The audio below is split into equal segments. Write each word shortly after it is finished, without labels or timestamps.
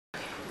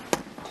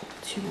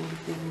too many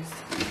things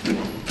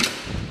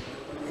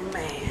in my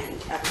hand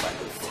at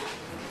once.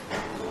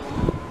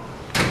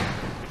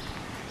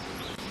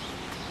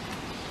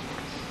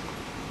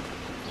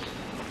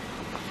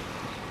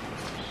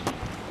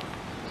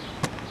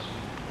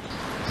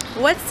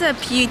 What's up,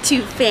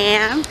 YouTube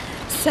fam?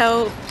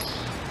 So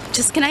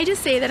can I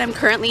just say that I'm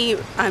currently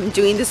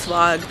doing this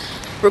vlog,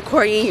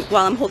 recording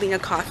while I'm holding a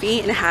coffee,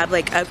 and I have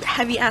like a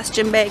heavy ass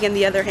gym bag in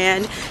the other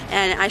hand,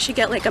 and I should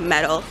get like a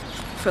medal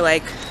for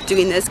like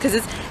doing this, because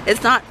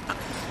it's not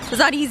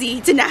easy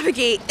to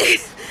navigate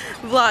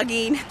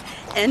vlogging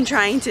and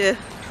trying to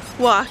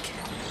walk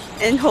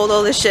and hold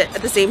all this shit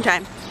at the same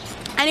time.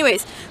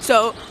 Anyways,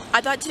 so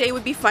I thought today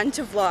would be fun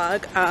to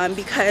vlog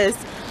because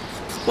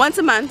once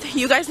a month,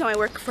 you guys know I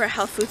work for a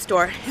health food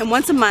store, and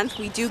once a month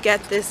we do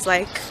get this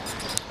like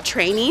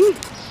training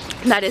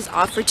that is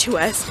offered to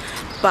us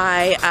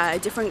by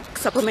different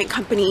supplement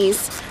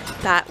companies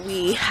that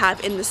we have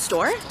in the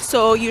store.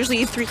 So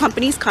usually 3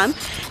 companies come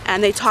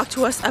and they talk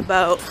to us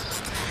about,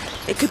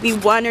 it could be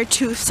 1 or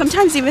 2,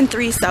 sometimes even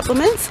 3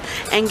 supplements,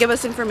 and give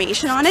us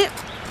information on it.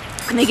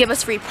 And they give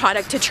us free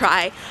product to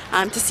try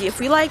to see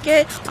if we like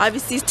it,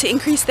 obviously to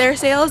increase their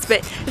sales, but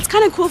it's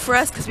kind of cool for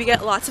us because we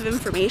get lots of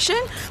information,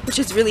 which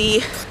is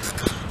really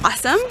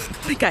awesome.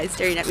 The guy's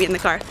staring at me in the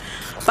car.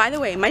 By the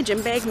way, my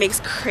gym bag makes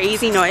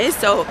crazy noise,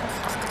 so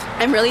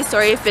I'm really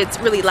sorry if it's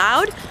really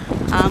loud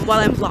while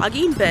I'm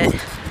vlogging, but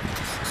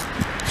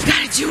you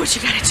gotta do what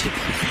you gotta do.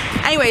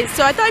 Anyways,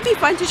 so I thought it'd be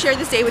fun to share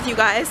this day with you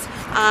guys.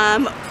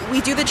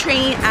 We do the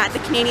training at the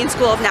Canadian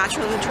School of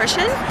Natural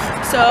Nutrition,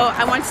 so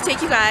I wanted to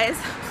take you guys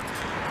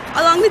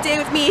along the day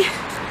with me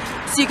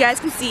so you guys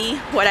can see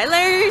what I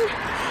learned,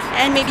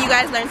 and maybe you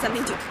guys learn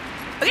something too.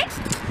 Okay,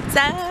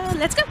 so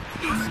let's go.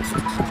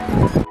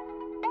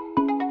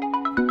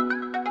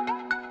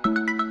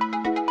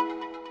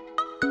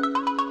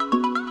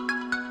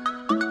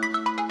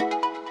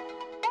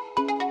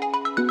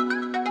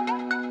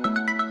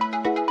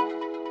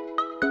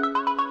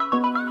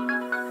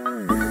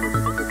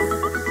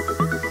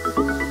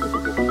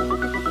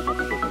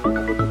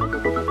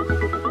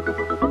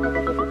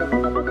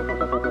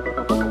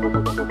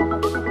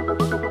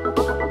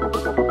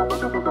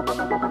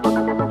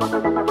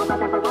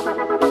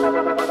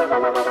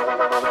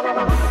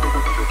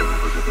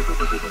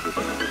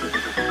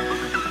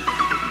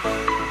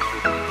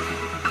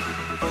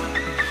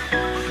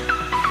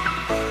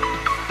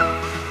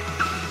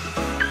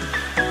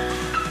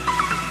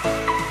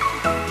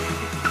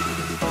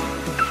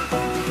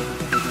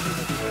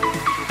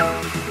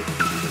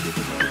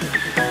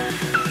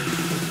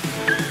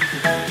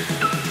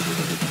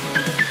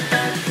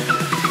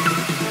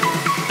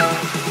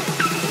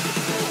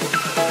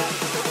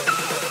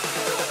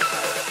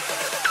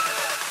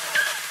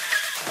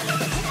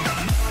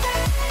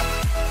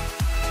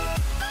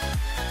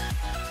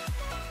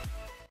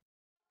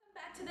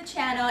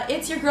 Channel,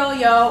 it's your girl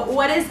Yo.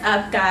 What is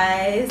up,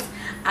 guys?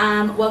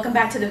 Welcome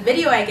back to the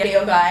video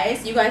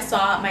guys. You guys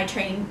saw my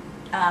training,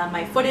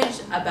 my footage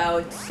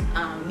about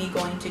me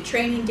going to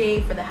training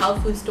day for the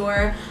health food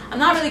store. I'm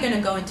not really going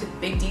to go into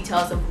big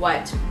details of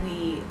what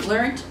we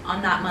learned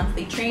on that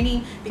monthly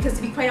training, because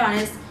to be quite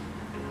honest,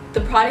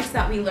 the products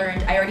that we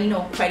learned I already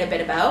know quite a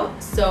bit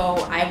about, so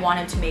I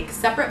wanted to make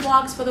separate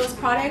vlogs for those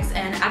products.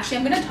 And actually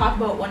I'm going to talk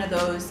about one of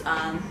those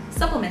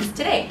supplements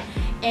today.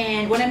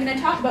 And what I'm going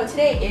to talk about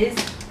today is,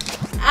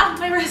 ow,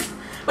 my wrist.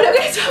 What I'm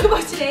going to talk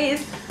about today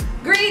is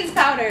greens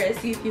powder.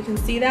 See if you can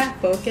see that,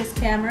 focus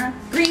camera.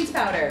 Greens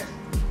powder.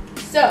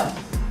 So,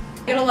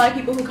 I get a lot of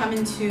people who come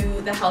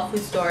into the health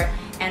food store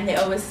and they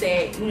always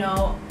say, you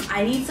know,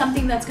 I need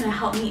something that's going to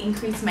help me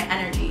increase my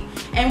energy.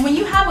 And when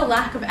you have a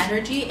lack of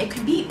energy, it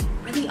could be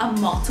really a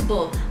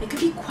multiple. It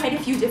could be quite a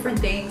few different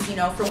things. You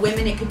know, for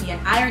women, it could be an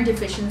iron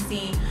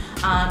deficiency.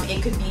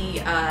 It could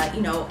be,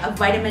 you know, a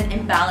vitamin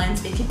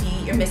imbalance. It could be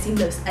you're missing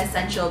those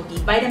essential B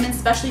vitamins,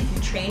 especially if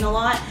you train a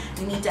lot.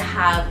 You need to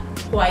have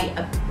quite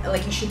a,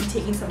 like you should be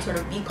taking some sort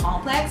of B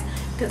complex,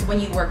 because when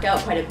you work out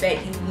quite a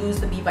bit, you lose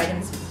the B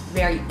vitamins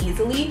very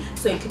easily.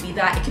 So it could be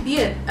that. It could be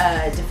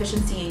a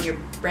deficiency in your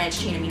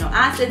branched chain amino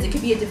acids. It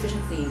could be a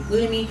deficiency in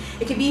glutamine.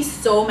 It could be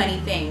so many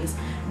things.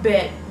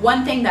 But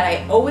one thing that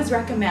I always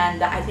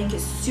recommend that I think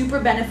is super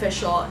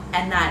beneficial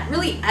and that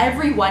really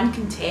everyone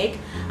can take,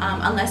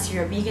 unless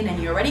you're a vegan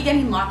and you're already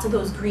getting lots of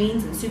those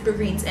greens and super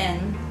greens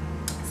in,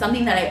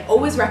 something that I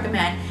always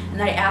recommend and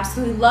that I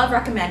absolutely love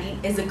recommending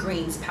is a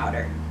greens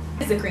powder.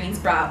 Is a greens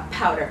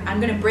powder.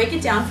 I'm going to break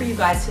it down for you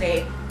guys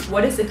today.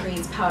 What is a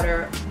greens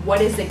powder?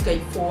 What is it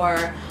good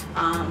for?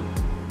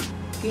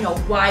 You know,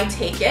 why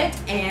take it,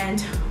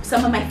 and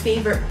some of my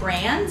favorite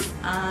brands,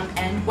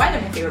 and why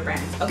they're my favorite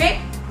brands.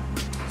 Okay,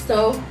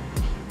 so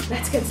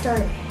let's get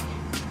started.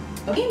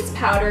 A greens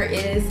powder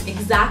is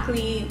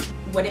exactly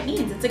what it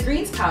means. It's a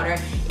greens powder.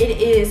 It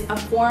is a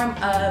form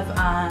of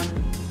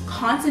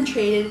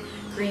concentrated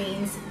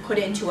greens put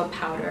into a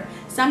powder.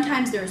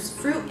 Sometimes there's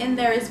fruit in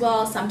there as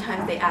well.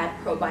 Sometimes they add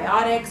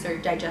probiotics or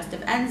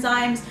digestive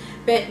enzymes.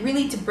 But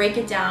really, to break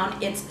it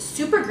down, it's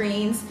super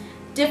greens.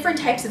 different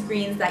types of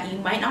greens that you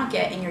might not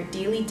get in your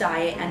daily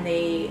diet, and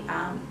they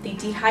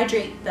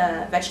dehydrate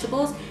the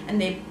vegetables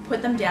and they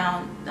put them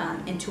down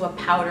into a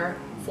powder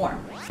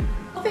form.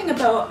 The thing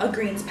about a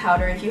greens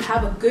powder, if you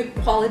have a good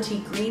quality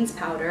greens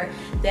powder,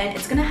 then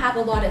it's going to have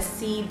a lot of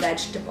sea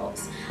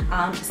vegetables.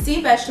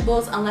 Sea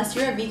vegetables, unless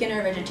you're a vegan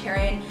or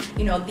vegetarian,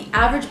 you know, the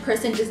average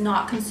person does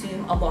not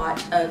consume a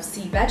lot of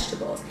sea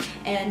vegetables.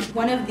 And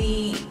one of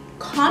the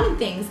common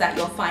things that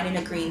you'll find in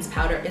a greens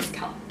powder is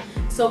kelp.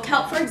 So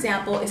kelp, for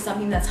example, is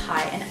something that's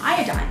high in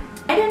iodine.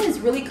 Iodine is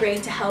really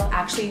great to help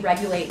actually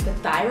regulate the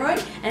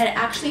thyroid, and it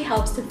actually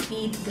helps to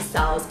feed the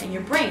cells in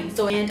your brain.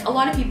 And a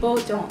lot of people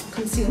don't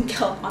consume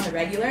kelp on the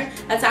regular.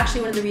 That's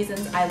actually one of the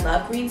reasons I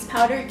love greens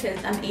powder,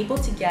 because I'm able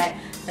to get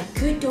a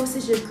good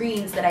dosage of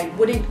greens that I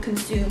wouldn't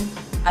consume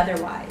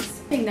otherwise.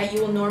 Thing that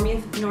you will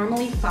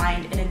normally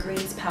find in a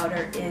greens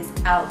powder is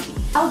algae.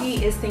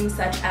 Algae is things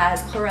such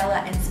as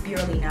chlorella and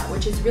spirulina,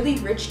 which is really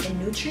rich in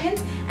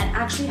nutrients and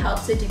actually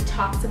helps to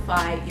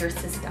detoxify your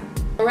system.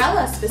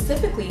 Chlorella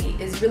specifically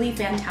is really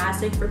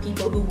fantastic for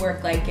people who work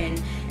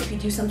if you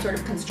do some sort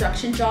of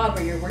construction job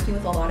or you're working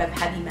with a lot of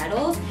heavy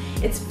metals.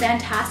 It's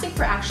fantastic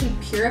for actually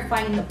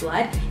purifying the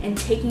blood and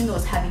taking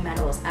those heavy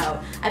metals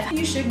out.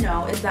 You should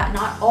know is that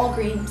not all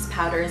greens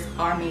powders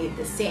are made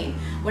the same.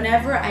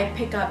 Whenever I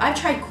pick up, I've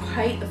tried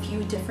quite a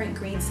few different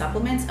green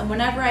supplements, and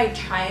whenever I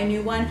try a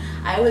new one,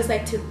 I always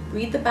like to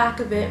read the back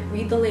of it,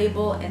 read the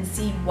label, and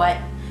see what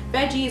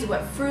veggies,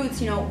 what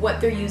fruits, you know,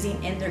 what they're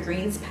using in their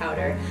greens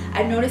powder.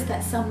 I've noticed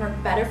that some work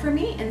better for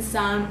me and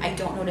some I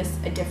don't notice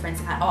a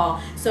difference at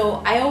all.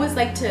 So I always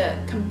like to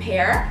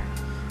compare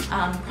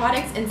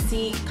products and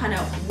see kind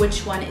of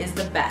which one is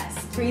the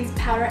best. Greens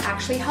powder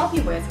actually help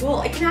you with?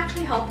 Well, it can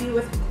actually help you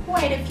with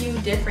quite a few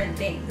different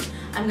things.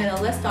 I'm going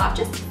to list off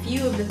just a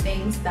few of the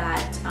things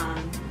that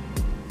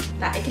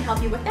it can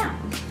help you with now.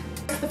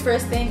 The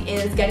first thing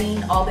is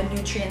getting all the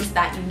nutrients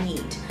that you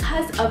need.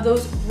 Because of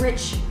those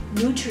rich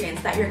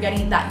nutrients that you're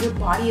getting that your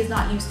body is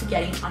not used to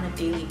getting on a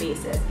daily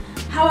basis.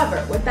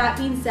 However, with that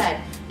being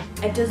said,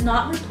 it does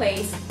not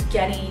replace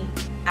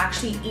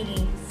actually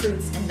eating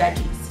fruits and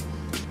veggies.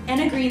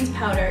 In a greens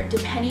powder,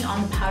 depending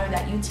on the powder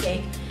that you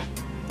take,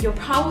 you'll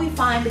probably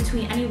find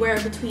anywhere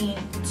between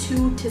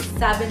 2 to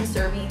 7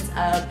 servings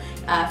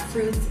of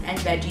fruits and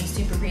veggies,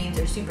 super greens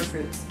or super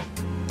fruits.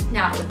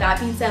 Now, with that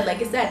being said,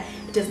 like I said,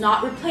 it does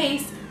not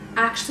replace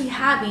actually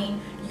having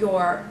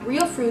your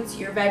real fruits,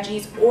 your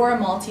veggies, or a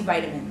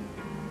multivitamin.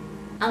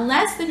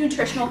 Unless the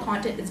nutritional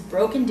content is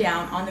broken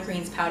down on the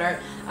greens powder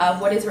of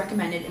what is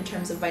recommended in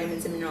terms of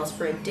vitamins and minerals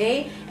for a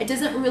day,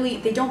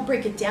 they don't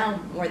break it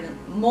down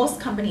most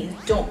companies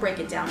don't break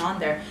it down on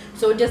there.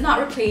 So it does not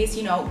replace,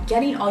 you know,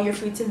 getting all your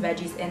fruits and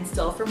veggies in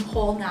still from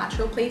whole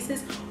natural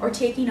places or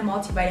taking a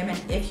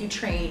multivitamin if you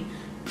train.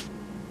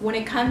 When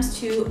it comes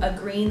to a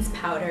greens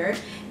powder,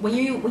 when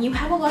you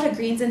have a lot of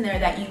greens in there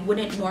that you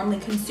wouldn't normally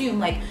consume,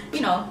 like,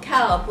 you know,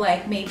 kelp,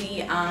 like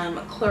maybe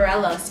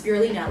chlorella,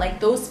 spirulina, like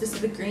those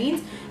specific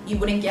greens you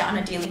wouldn't get on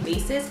a daily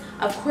basis,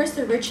 of course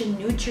they're rich in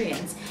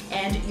nutrients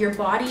and your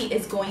body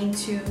is going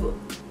to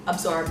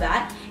absorb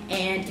that,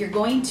 and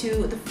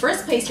the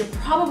first place you're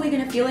probably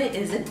going to feel it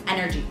is in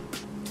energy.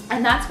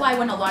 And that's why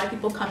when a lot of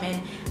people come in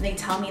and they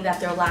tell me that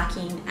they're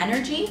lacking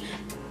energy,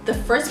 the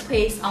first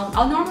place,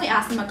 I'll normally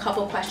ask them a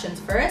couple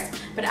questions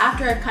first, but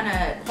after I've kind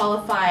of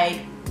qualified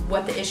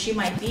what the issue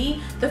might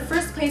be, the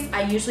first place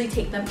I usually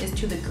take them is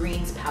to the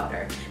greens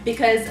powder,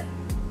 because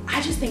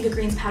I just think a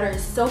greens powder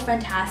is so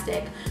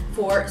fantastic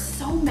for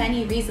so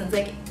many reasons.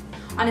 Like,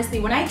 honestly,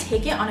 when I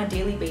take it on a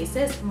daily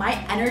basis,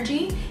 my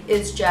energy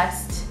is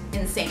just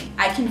insane.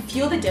 I can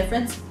feel the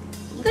difference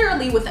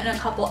literally within a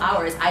couple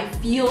hours. I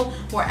feel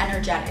more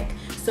energetic.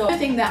 So the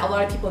thing that a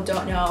lot of people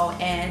don't know,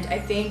 and I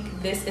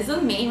think this is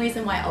the main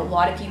reason why a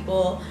lot of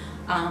people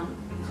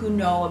who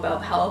know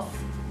about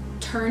health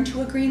turn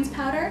to a greens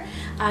powder,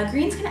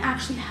 greens can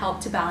actually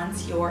help to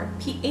balance your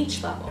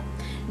pH level.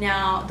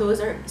 Now,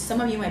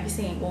 some of you might be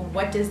saying, well,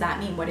 what does that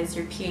mean? What is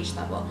your pH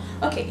level?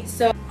 Okay,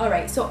 so, all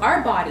right, so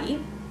our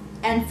body,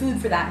 and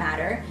food for that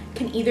matter,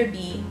 can either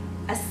be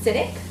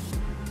acidic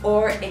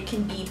or it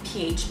can be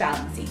pH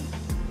balancing.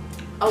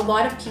 A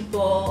lot of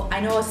people, I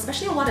know,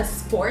 especially a lot of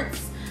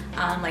sports,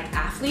 like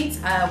athletes,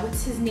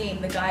 what's his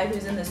name? The guy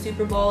who's in the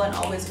Super Bowl and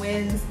always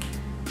wins.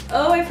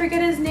 Oh, I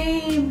forget his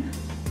name.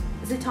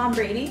 Is it Tom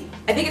Brady?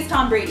 I think it's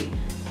Tom Brady.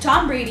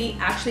 Tom Brady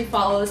actually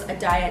follows a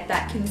diet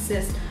that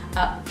consists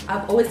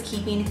of always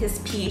keeping his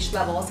pH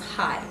levels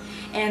high.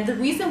 And the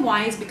reason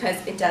why is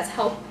because it does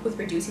help with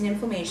reducing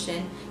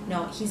inflammation. You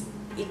know,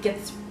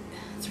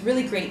 it's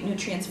really great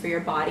nutrients for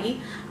your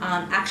body.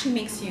 Actually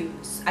makes you,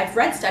 I've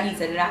read studies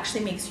that it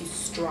actually makes you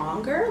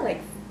stronger,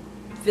 like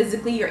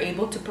physically you're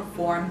able to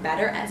perform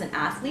better as an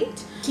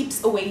athlete.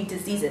 Keeps away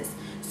diseases.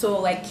 So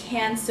like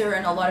cancer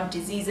and a lot of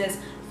diseases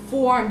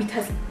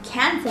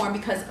can form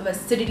because of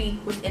acidity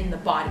within the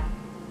body.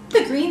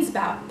 The greens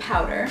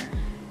powder,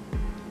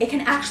 it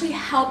can actually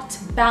help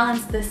to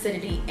balance the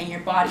acidity in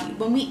your body.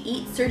 When we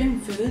eat certain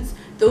foods,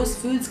 those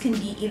foods can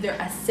be either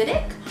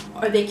acidic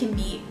or they can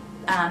be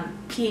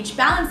pH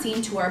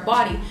balancing to our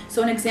body.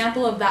 So an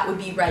example of that would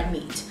be red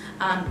meat.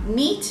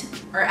 Meat,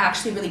 or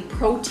actually really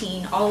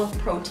protein, olive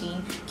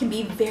protein, can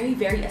be very,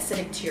 very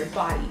acidic to your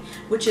body,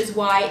 which is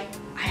why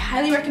I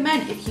highly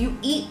recommend if you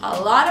eat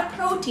a lot of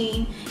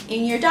protein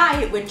in your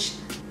diet, which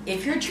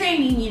if you're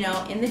training, you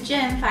know, in the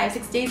gym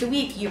 5-6 days a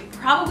week, you're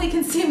probably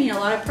consuming a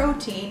lot of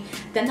protein,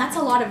 then that's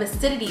a lot of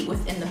acidity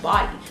within the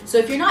body. So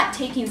if you're not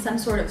taking some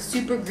sort of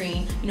super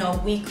green, you know,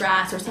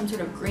 wheatgrass or some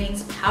sort of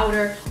greens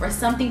powder or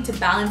something to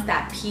balance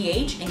that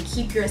pH and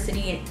keep your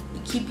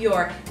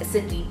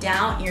acidity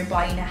down in your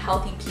body in a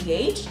healthy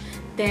pH,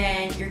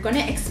 then you're going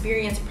to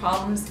experience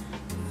problems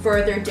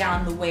further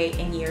down the way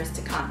in years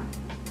to come.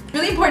 It's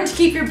really important to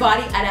keep your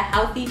body at a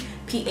healthy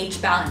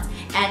pH balance,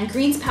 and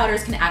greens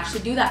powders can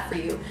actually do that for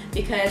you,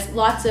 because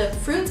lots of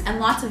fruits and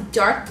lots of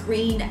dark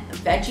green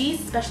veggies,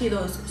 especially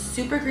those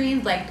super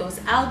greens like those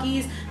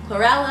algae,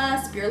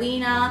 chlorella,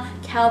 spirulina,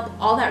 kelp,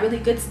 all that really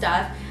good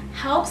stuff,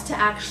 helps to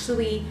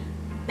actually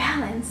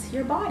balance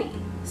your body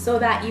so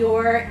that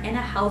you're in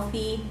a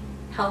healthy,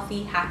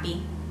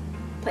 happy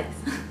place.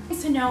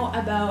 To know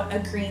about a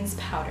greens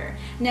powder.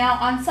 Now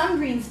on some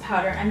greens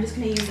powder, I'm just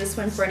going to use this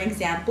one for an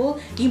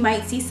example. You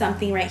might see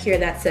something right here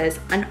that says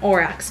an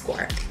ORAC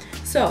score.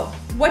 So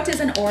what does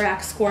an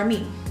ORAC score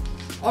mean?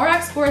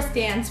 ORAC score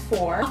stands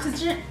for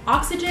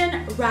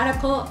oxygen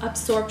radical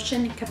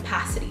absorption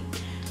capacity.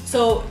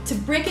 So to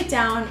break it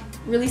down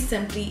really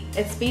simply,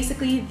 it's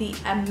basically the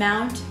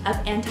amount of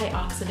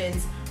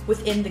antioxidants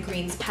within the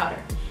greens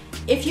powder.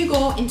 If you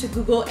go into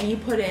Google and you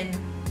put in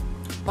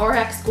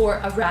ORAC score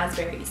of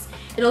raspberries,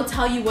 it'll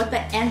tell you what the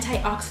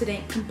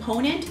antioxidant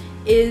component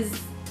is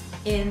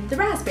in the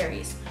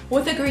raspberries.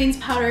 With the greens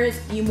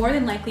powders, you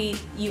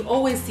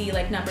always see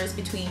like numbers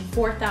between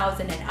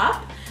 4,000 and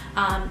up.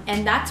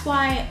 And that's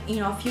why, you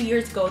know, a few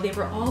years ago, they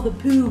were all the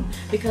boom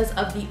because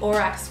of the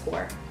ORAC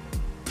score.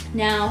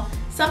 Now,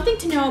 something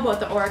to know about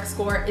the ORAC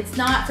score,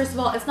 first of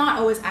all, it's not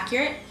always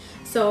accurate.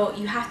 So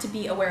you have to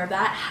be aware of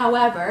that.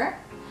 However,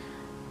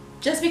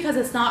 just because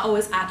it's not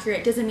always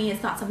accurate doesn't mean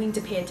it's not something to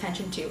pay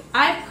attention to.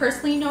 I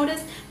personally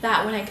noticed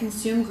that when I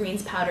consume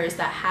greens powders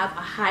that have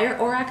a higher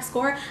ORAC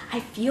score, I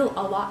feel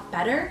a lot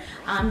better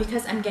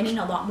because I'm getting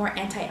a lot more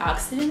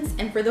antioxidants.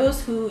 And for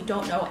those who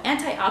don't know,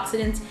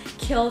 antioxidants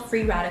kill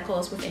free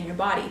radicals within your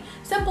body.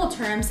 Simple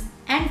terms,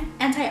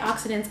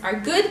 antioxidants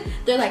are good,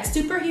 they're like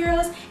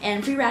superheroes,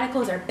 and free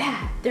radicals are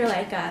bad, they're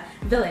like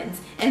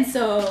villains. And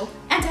so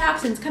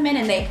antioxidants come in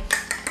and they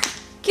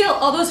kill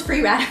all those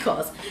free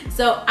radicals.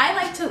 So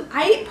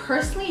I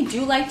personally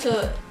do like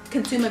to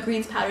consume a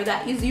greens powder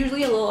that is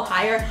usually a little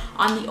higher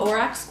on the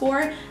ORAC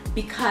score,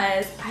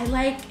 because I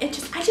like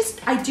it.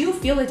 I do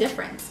feel a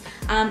difference.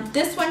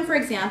 This one, for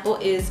example,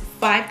 is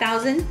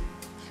 5,000,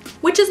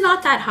 which is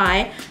not that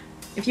high.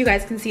 If you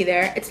guys can see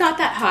there, it's not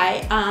that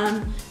high.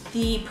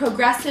 The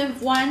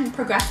Progressive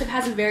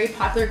has a very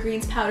popular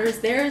greens powders.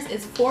 Theirs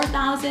is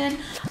 4,000,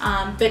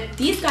 but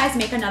these guys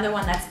make another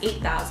one that's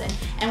 8,000.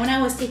 And when I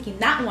was taking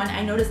that one,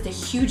 I noticed a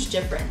huge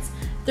difference.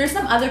 There's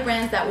some other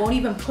brands that won't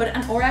even put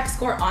an ORAC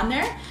score on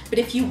there, but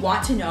if you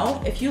want to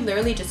know, if you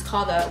literally just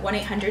call the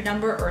 1-800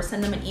 number or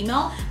send them an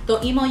email,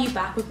 they'll email you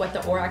back with what the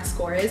ORAC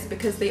score is,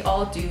 because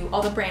all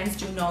the brands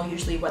do know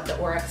usually what the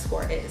ORAC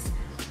score is.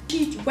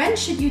 When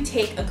should you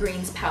take a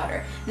greens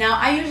powder? Now,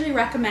 I usually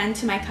recommend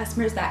to my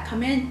customers that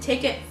come in,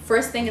 take it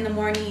first thing in the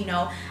morning, you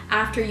know,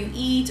 after you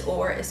eat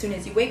or as soon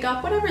as you wake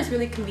up, whatever is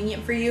really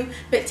convenient for you,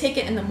 but take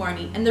it in the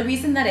morning. And the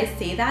reason that I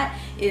say that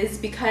is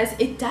because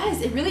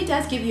it really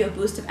does give you a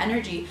boost of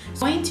energy.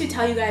 So I'm going to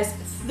tell you guys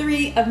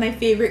 3 of my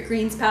favorite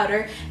greens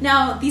powder.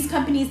 Now, these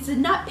companies did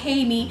not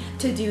pay me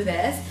to do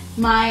this.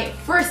 My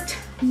first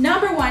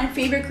 #1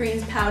 favorite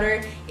greens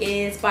powder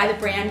is by the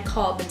brand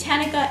called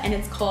Botanica, and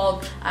it's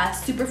called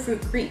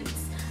Superfruit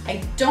Greens.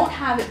 I don't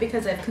have it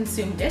because I've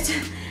consumed it,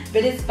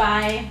 but it's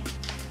by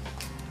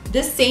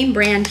this same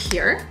brand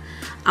here.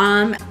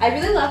 I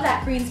really love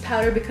that greens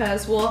powder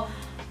because, well,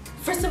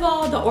 first of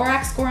all, the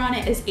ORAC score on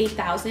it is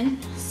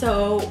 8,000,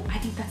 so I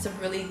think that's a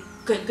really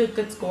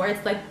good score.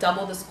 It's like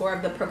double the score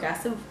of the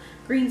Progressive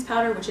greens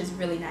powder, which is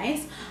really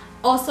nice.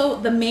 Also,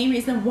 the main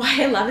reason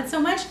why I love it so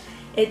much,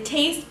 it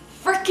tastes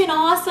freaking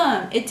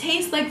awesome. It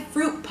tastes like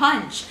fruit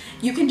punch.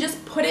 You can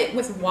just put it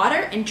with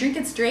water and drink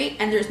it straight,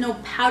 and there's no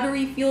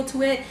powdery feel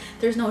to it.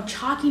 There's no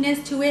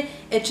chalkiness to it.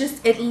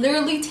 It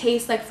literally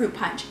tastes like fruit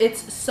punch.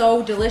 It's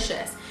so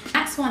delicious.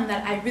 Next one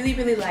that I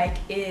really like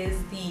is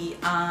the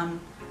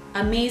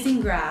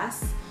Amazing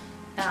Grass.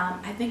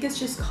 I think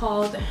it's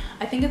called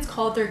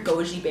their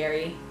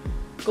goji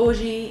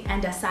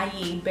and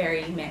acai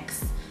berry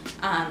mix.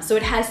 So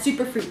it has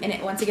superfruit in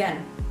it once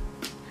again.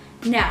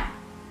 Now,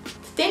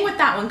 the thing with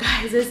that one,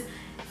 guys, is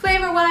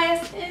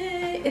flavor-wise,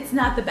 it's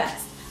not the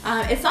best.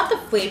 It's not the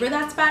flavor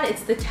that's bad,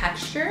 it's the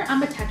texture.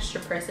 I'm a texture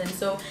person,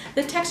 so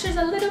the texture's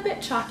a little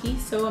bit chalky,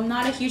 so I'm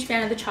not a huge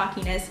fan of the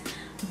chalkiness,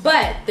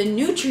 but the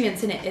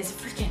nutrients in it is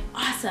freaking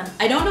awesome.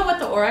 I don't know what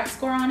the ORAC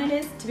score on it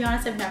is. To be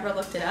honest, I've never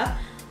looked it up,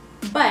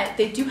 but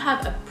they do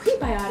have a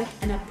prebiotic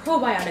and a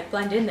probiotic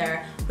blend in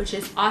there, which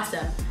is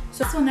awesome.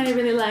 So this one that I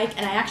really like,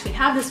 and I actually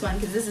have this one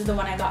because this is the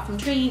one I got from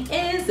training,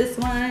 is this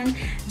one,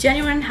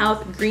 Genuine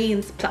Health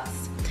Greens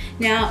Plus.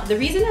 Now, the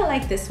reason I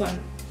like this one,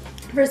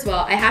 first of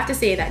all, I have to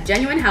say that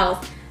Genuine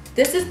Health,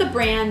 this is the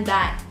brand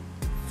that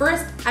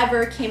first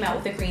ever came out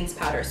with the greens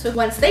powder. So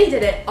once they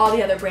did it, all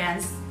the other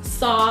brands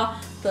saw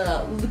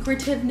the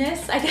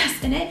lucrativeness, I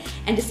guess, in it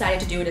and decided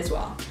to do it as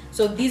well.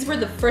 So these were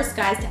the first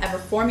guys to ever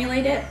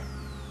formulate it.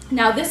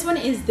 Now this one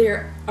is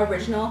their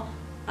original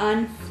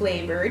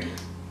unflavored,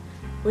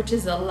 which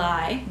is a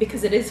lie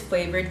because it is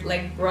flavored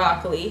like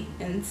broccoli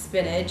and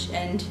spinach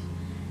and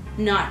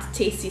not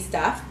tasty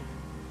stuff.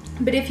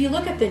 But if you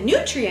look at the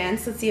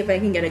nutrients, let's see if I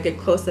can get a good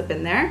close-up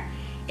in there.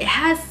 It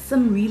has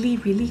some really,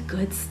 really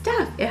good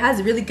stuff. It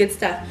has really good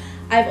stuff.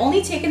 I've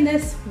only taken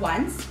this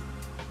once,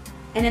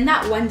 and in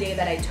that one day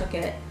that I took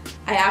it,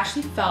 I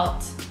actually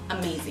felt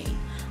amazing.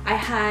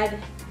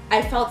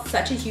 I felt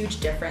such a huge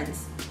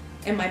difference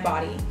in my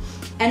body.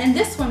 And in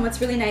this one,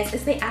 what's really nice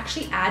is they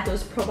actually add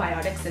those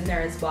probiotics in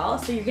there as well.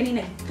 So you're getting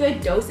a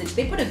good dosage.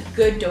 They put a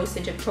good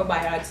dosage of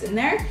probiotics in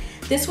there.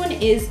 This one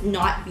is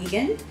not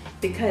vegan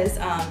because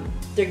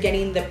they're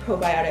getting the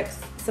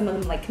probiotics. Some of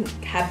them like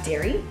have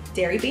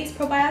dairy-based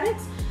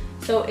probiotics.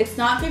 So it's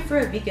not good for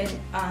a vegan,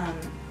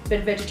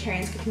 but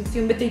vegetarians can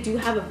consume, but they do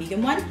have a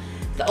vegan one.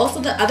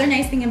 Also, the other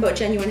nice thing about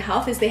Genuine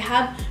Health is they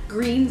have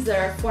greens that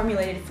are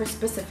formulated for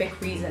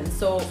specific reasons.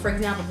 So for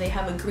example, they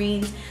have a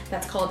greens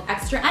that's called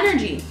Extra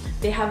Energy.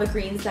 They have a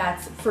greens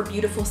that's for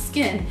beautiful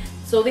skin.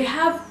 So they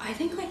have, I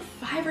think, like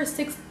 5 or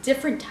 6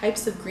 different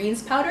types of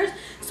greens powders.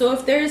 So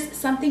if there's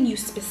something you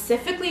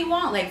specifically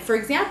want, like for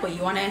example,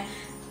 you want to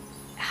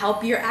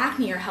help your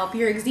acne or help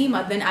your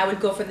eczema, then I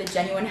would go for the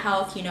Genuine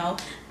Health, you know,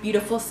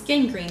 beautiful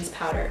skin greens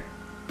powder.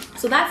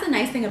 So that's the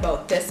nice thing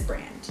about this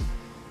brand.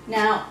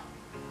 Now,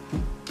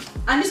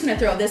 I'm just gonna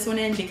throw this one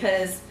in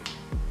because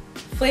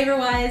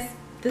flavor-wise,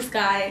 this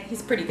guy,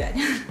 he's pretty good.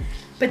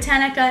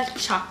 Botanica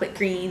Chocolate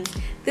Greens.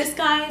 This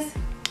stuff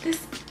is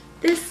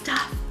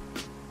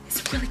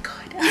really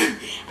good.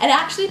 It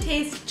actually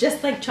tastes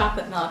just like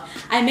chocolate milk.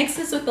 I mixed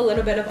this with a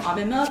little bit of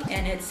almond milk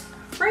and it's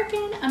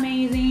freaking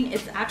amazing.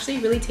 It's actually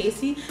really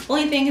tasty. The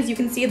only thing is you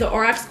can see the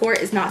ORAC score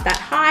is not that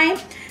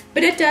high,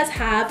 but it does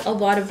have a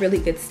lot of really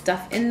good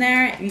stuff in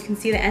there. You can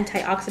see the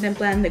antioxidant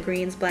blend, the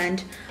greens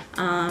blend.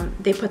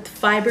 They put the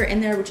fiber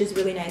in there, which is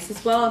really nice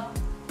as well.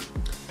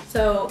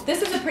 So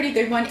this is a pretty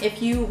good one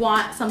if you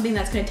want something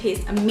that's gonna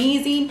taste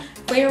amazing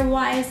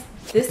flavor-wise.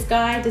 This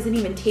guy doesn't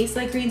even taste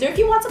like greens. Or if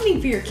you want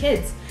something for your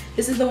kids,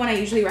 this is the one I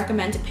usually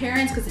recommend to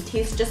parents because it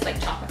tastes just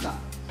like chocolate milk.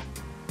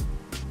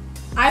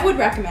 I would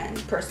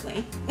recommend,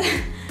 personally,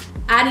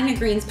 adding a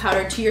greens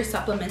powder to your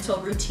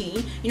supplemental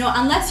routine. You know,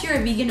 unless you're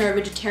a vegan or a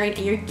vegetarian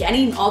and you're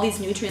getting all these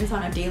nutrients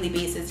on a daily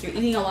basis, you're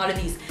eating a lot of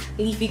these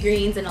leafy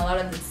greens and a lot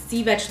of the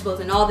sea vegetables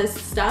and all this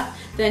stuff,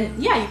 then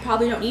yeah, you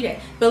probably don't need it.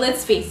 But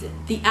let's face it,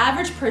 the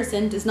average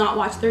person does not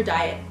watch their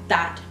diet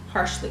that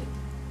harshly.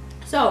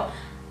 So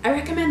I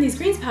recommend these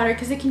greens powder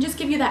because it can just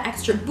give you that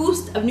extra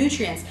boost of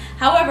nutrients.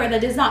 However, that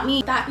does not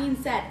mean, that being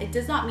said, it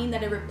does not mean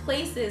that it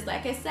replaces,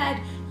 like I said,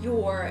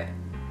 your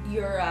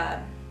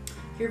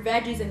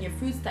veggies and your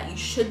fruits that you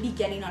should be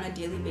getting on a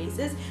daily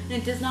basis, and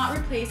it does not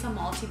replace a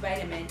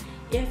multivitamin.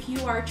 If you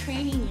are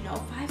training, you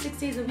know, 5-6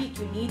 days a week,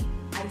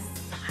 I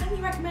highly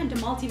recommend a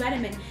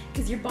multivitamin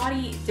because your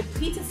body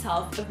depletes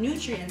itself of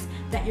nutrients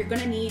that you're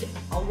gonna need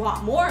a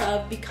lot more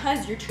of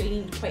because you're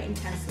training quite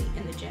intensely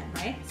in the gym,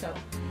 right? So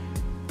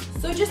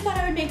just thought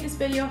I would make this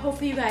video.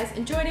 Hopefully you guys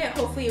enjoyed it.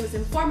 Hopefully it was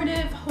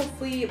informative.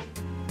 Hopefully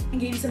it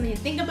gave you something to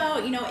think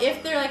about. You know,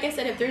 if there, like I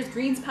said, if there's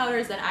greens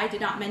powders that I did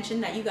not mention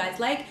that you guys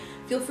like,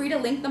 feel free to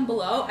link them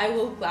below. I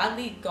will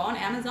gladly go on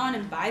Amazon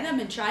and buy them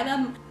and try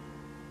them.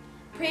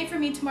 Pray for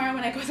me tomorrow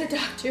when I go to the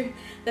doctor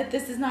that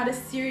this is not a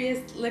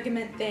serious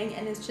ligament thing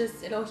and it's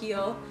just, it'll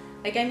heal.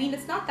 Like, I mean,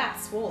 it's not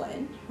that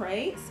swollen,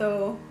 right?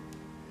 So,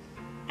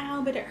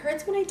 ow, but it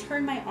hurts when I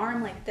turn my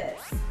arm like this,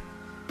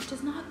 which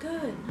is not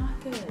good, not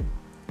good.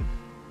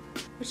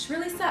 Which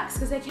really sucks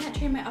because I can't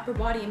train my upper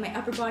body, and my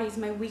upper body is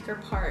my weaker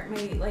part.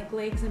 My like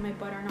legs and my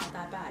butt are not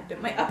that bad, but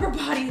my upper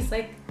body is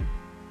like,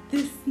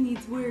 this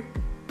needs work.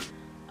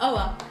 Oh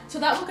well, so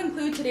that will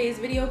conclude today's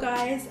video,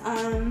 guys.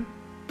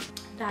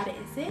 That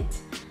is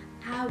it.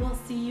 I will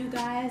see you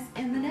guys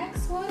in the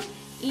next one.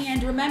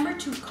 And remember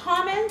to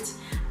comment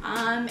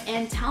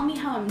and tell me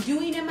how I'm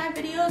doing in my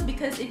videos,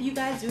 because if you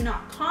guys do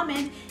not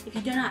comment, if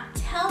you do not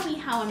tell me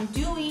how I'm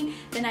doing,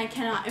 then I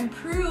cannot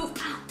improve.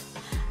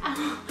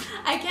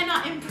 I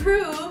cannot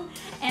improve,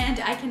 and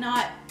I don't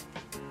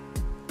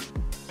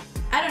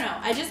know,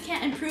 I just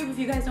can't improve if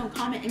you guys don't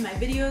comment in my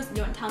videos and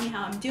don't tell me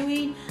how I'm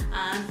doing.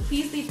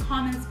 Please leave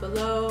comments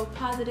below,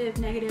 positive,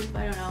 negative,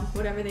 I don't know,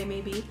 whatever they may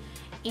be.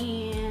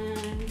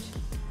 And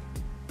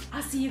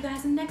I'll see you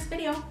guys in the next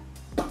video.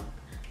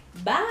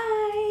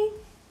 Bye!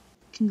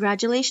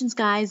 Congratulations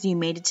guys, you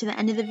made it to the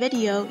end of the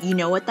video. You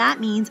know what that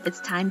means. It's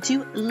time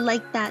to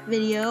like that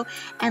video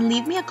and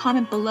leave me a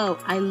comment below.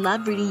 I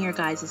love reading your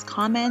guys'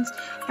 comments,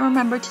 and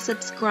remember to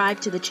subscribe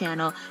to the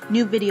channel.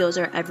 New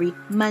videos are every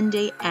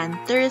Monday and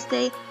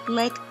Thursday.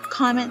 Like,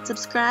 comment,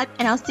 subscribe,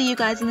 and I'll see you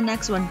guys in the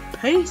next one.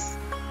 Peace!